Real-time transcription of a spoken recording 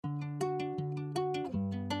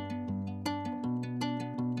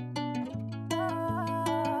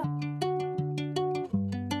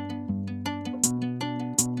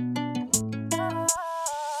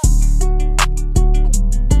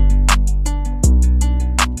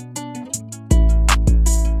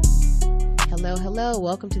Hello,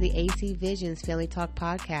 welcome to the AC Visions Family Talk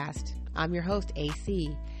Podcast. I'm your host,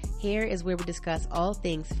 AC. Here is where we discuss all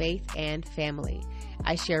things faith and family.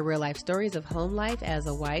 I share real life stories of home life as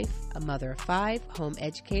a wife, a mother of 5, home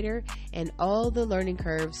educator, and all the learning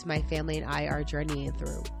curves my family and I are journeying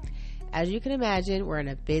through. As you can imagine, we're in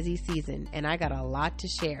a busy season and I got a lot to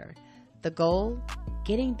share. The goal?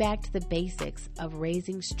 Getting back to the basics of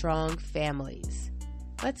raising strong families.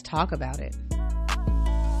 Let's talk about it.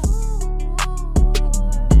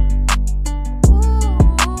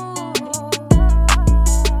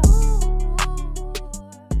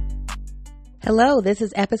 Hello, this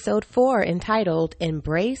is episode 4 entitled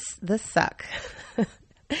Embrace the Suck.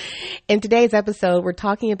 In today's episode, we're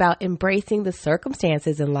talking about embracing the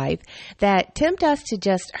circumstances in life that tempt us to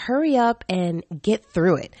just hurry up and get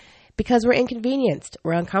through it because we're inconvenienced,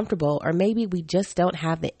 we're uncomfortable, or maybe we just don't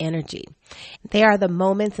have the energy. They are the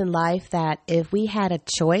moments in life that if we had a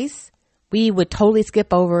choice, we would totally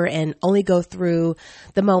skip over and only go through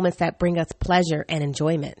the moments that bring us pleasure and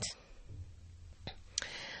enjoyment.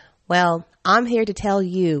 Well, I'm here to tell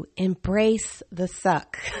you, embrace the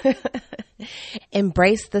suck.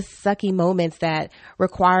 Embrace the sucky moments that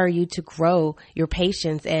require you to grow your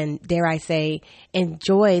patience and, dare I say,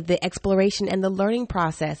 enjoy the exploration and the learning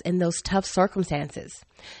process in those tough circumstances,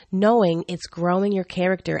 knowing it's growing your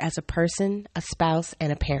character as a person, a spouse,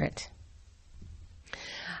 and a parent.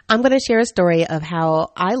 I'm going to share a story of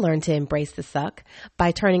how I learned to embrace the suck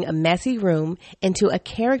by turning a messy room into a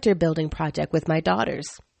character building project with my daughters.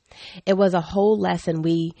 It was a whole lesson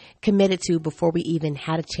we committed to before we even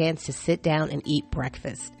had a chance to sit down and eat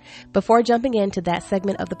breakfast. Before jumping into that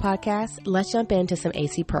segment of the podcast, let's jump into some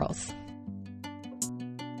AC Pearls.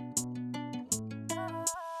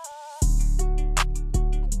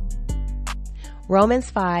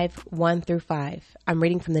 Romans 5:1-5. I'm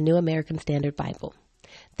reading from the New American Standard Bible.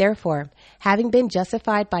 Therefore, having been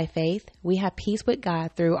justified by faith, we have peace with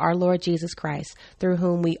God through our Lord Jesus Christ, through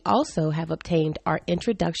whom we also have obtained our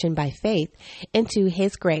introduction by faith into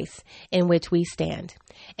his grace in which we stand.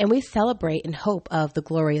 And we celebrate in hope of the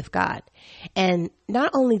glory of God. And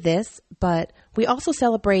not only this, but we also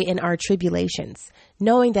celebrate in our tribulations,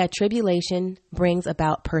 knowing that tribulation brings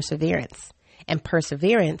about perseverance, and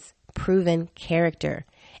perseverance, proven character,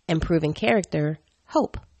 and proven character,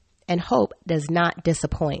 hope. And hope does not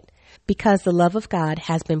disappoint, because the love of God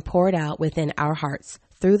has been poured out within our hearts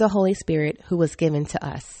through the Holy Spirit who was given to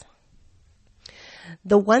us.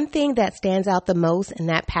 The one thing that stands out the most in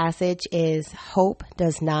that passage is hope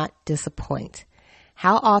does not disappoint.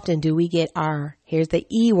 How often do we get here's the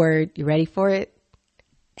E word, you ready for it?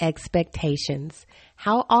 Expectations.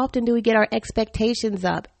 How often do we get our expectations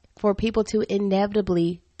up for people to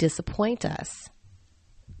inevitably disappoint us?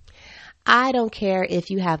 I don't care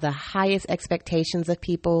if you have the highest expectations of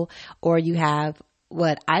people or you have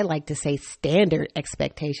what I like to say standard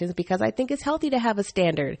expectations, because I think it's healthy to have a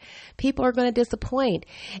standard. People are going to disappoint.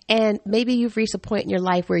 And maybe you've reached a point in your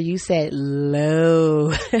life where you said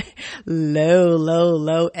low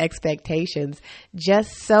expectations,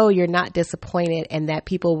 just so you're not disappointed and that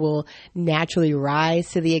people will naturally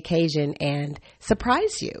rise to the occasion and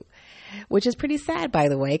surprise you, which is pretty sad, by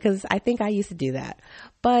the way, because I think I used to do that.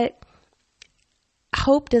 But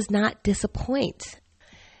hope does not disappoint.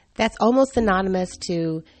 That's almost synonymous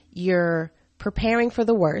to you're preparing for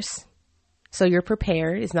the worst. So you're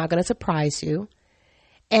prepared. It's not going to surprise you.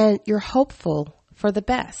 And you're hopeful for the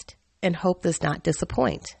best. And hope does not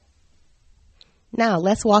disappoint. Now,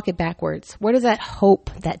 let's walk it backwards. Where does that hope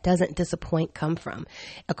that doesn't disappoint come from?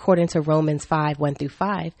 According to Romans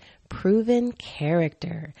 5:1-5, proven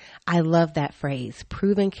character. I love that phrase,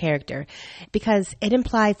 proven character, because it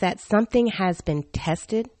implies that something has been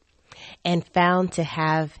tested and found to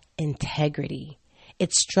have integrity.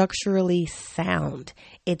 It's structurally sound.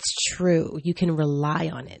 It's true. You can rely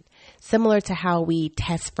on it. Similar to how we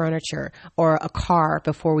test furniture or a car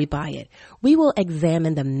before we buy it. We will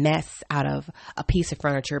examine the mess out of a piece of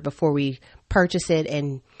furniture before we purchase it.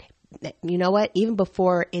 And you know what? Even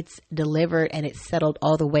before it's delivered and it's settled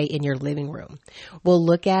all the way in your living room. We'll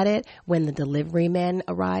look at it when the delivery man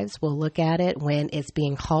arrives. We'll look at it when it's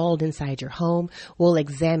being hauled inside your home. We'll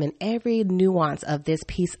examine every nuance of this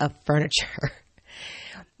piece of furniture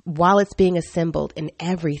while it's being assembled and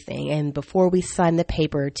everything. And before we sign the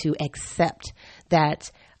paper to accept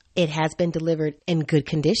that it has been delivered in good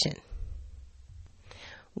condition.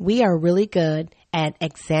 We are really good at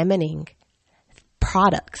examining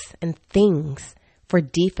products and things for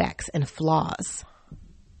defects and flaws.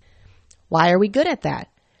 Why are we good at that?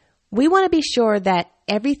 We want to be sure that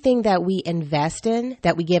everything that we invest in,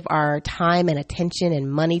 that we give our time and attention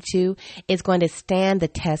and money to, is going to stand the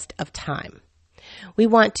test of time. We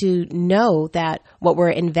want to know that what we're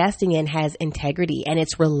investing in has integrity and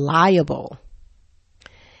it's reliable.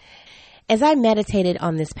 As I meditated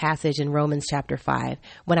on this passage in Romans chapter 5,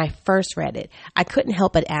 when I first read it, I couldn't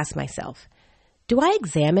help but ask myself, do I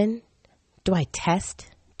examine? Do I test?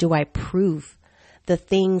 Do I prove the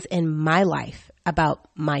things in my life about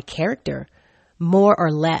my character more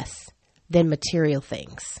or less than material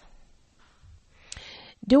things?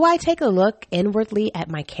 Do I take a look inwardly at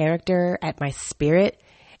my character, at my spirit,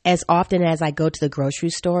 as often as I go to the grocery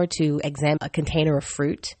store to examine a container of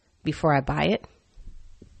fruit before I buy it?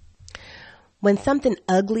 When something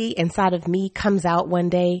ugly inside of me comes out one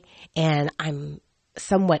day and I'm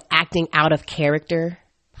somewhat acting out of character,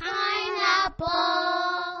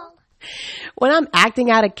 when I'm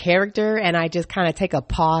acting out of character and I just kind of take a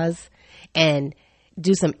pause and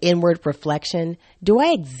do some inward reflection, do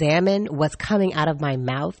I examine what's coming out of my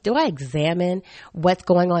mouth? Do I examine what's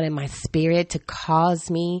going on in my spirit to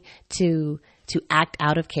cause me to act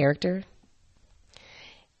out of character?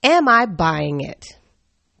 Am I buying it?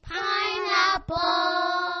 Pineapple.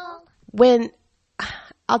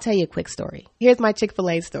 I'll tell you a quick story. Here's my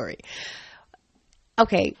Chick-fil-A story.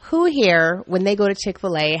 Okay, who here, when they go to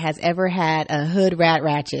Chick-fil-A, has ever had a hood rat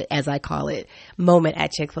ratchet, as I call it, moment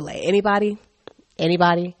at Chick-fil-A? Anybody?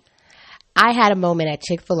 I had a moment at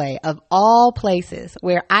Chick-fil-A, of all places,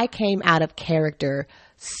 where I came out of character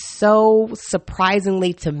so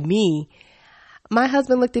surprisingly to me. My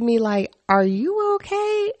husband looked at me like, "Are you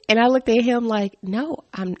okay?" And I looked at him like, "No,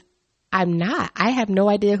 I'm not. I have no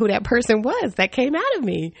idea who that person was that came out of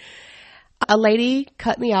me." A lady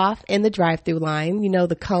cut me off in the drive-through line, you know,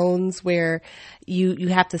 the cones where you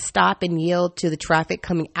have to stop and yield to the traffic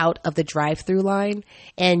coming out of the drive-through line.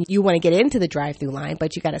 And you want to get into the drive-through line,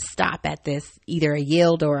 but you got to stop at this, either a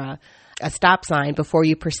yield or a stop sign before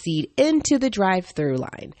you proceed into the drive-through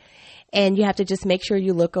line. And you have to just make sure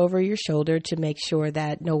you look over your shoulder to make sure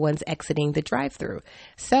that no one's exiting the drive-through.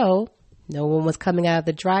 So no one was coming out of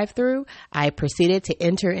the drive-through. I proceeded to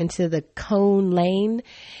enter into the cone lane,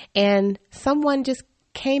 and someone just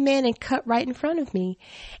came in and cut right in front of me.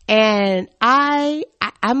 And I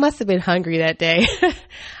must have been hungry that day.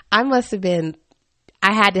 I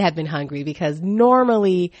had to have been hungry, because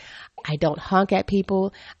normally I don't honk at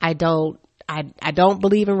people. I don't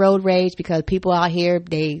believe in road rage, because people out here,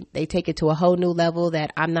 they take it to a whole new level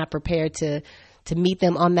that I'm not prepared to meet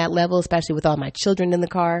them on that level, especially with all my children in the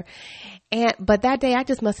car. But that day I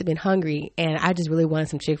just must have been hungry, and I just really wanted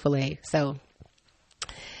some Chick-fil-A. So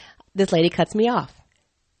this lady cuts me off,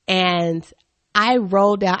 and I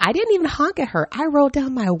rolled down. I didn't even honk at her. I rolled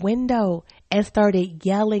down my window and started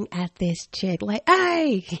yelling at this chick like,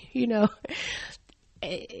 "Hey," you know,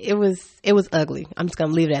 it was ugly. I'm just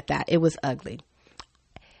going to leave it at that. It was ugly.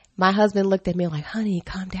 My husband looked at me like, "Honey,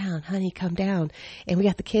 calm down, honey, calm down." And we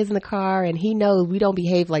got the kids in the car, and he knows we don't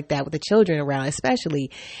behave like that with the children around,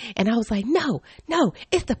 especially. And I was like, no,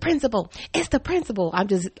 it's the principal. It's the principal. I'm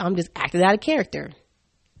just acting out of character.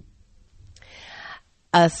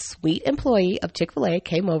 A sweet employee of Chick-fil-A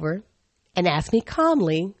came over and asked me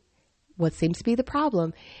calmly what seems to be the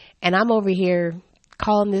problem. And I'm over here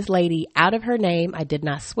calling this lady out of her name. I did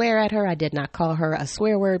not swear at her. I did not call her a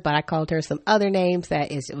swear word, but I called her some other names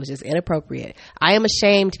that it was just inappropriate. I am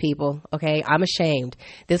ashamed, people. Okay. I'm ashamed.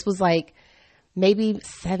 This was like maybe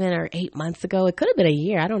 7 or 8 months ago. It could have been a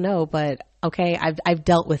year. I don't know, but okay. I've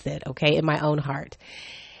dealt with it. Okay. In my own heart.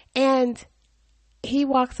 And he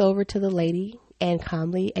walks over to the lady and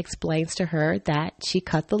calmly explains to her that she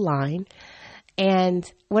cut the line.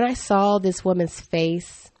 And when I saw this woman's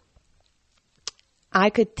face, I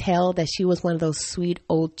could tell that she was one of those sweet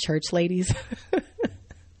old church ladies.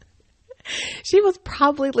 She was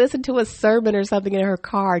probably listening to a sermon or something in her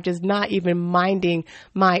car, just not even minding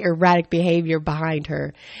my erratic behavior behind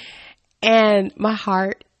her. And my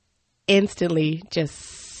heart instantly just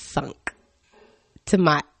sunk to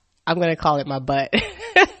I'm going to call it my butt.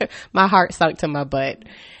 My heart sunk to my butt.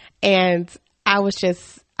 And I was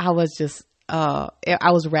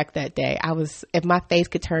wrecked that day. If my face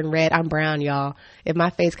could turn red, I'm brown, y'all. If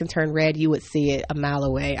my face can turn red, you would see it a mile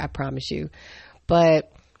away. I promise you.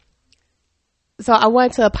 But so I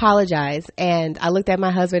wanted to apologize, and I looked at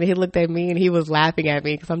my husband, and he looked at me, and he was laughing at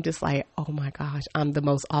me, because I'm just like, oh my gosh, I'm the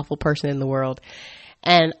most awful person in the world.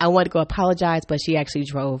 And I wanted to go apologize, but she actually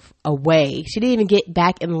drove away. She didn't even get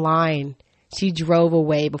back in line. She drove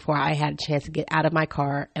away before I had a chance to get out of my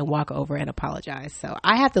car and walk over and apologize. So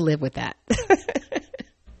I have to live with that.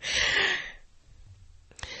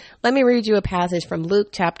 Let me read you a passage from Luke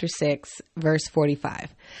chapter 6, verse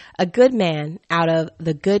 45. A good man out of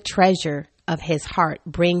the good treasure of his heart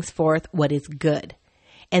brings forth what is good.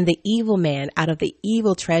 And the evil man out of the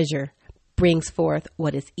evil treasure brings forth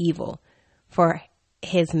what is evil, for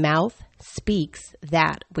his mouth speaks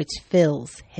that which fills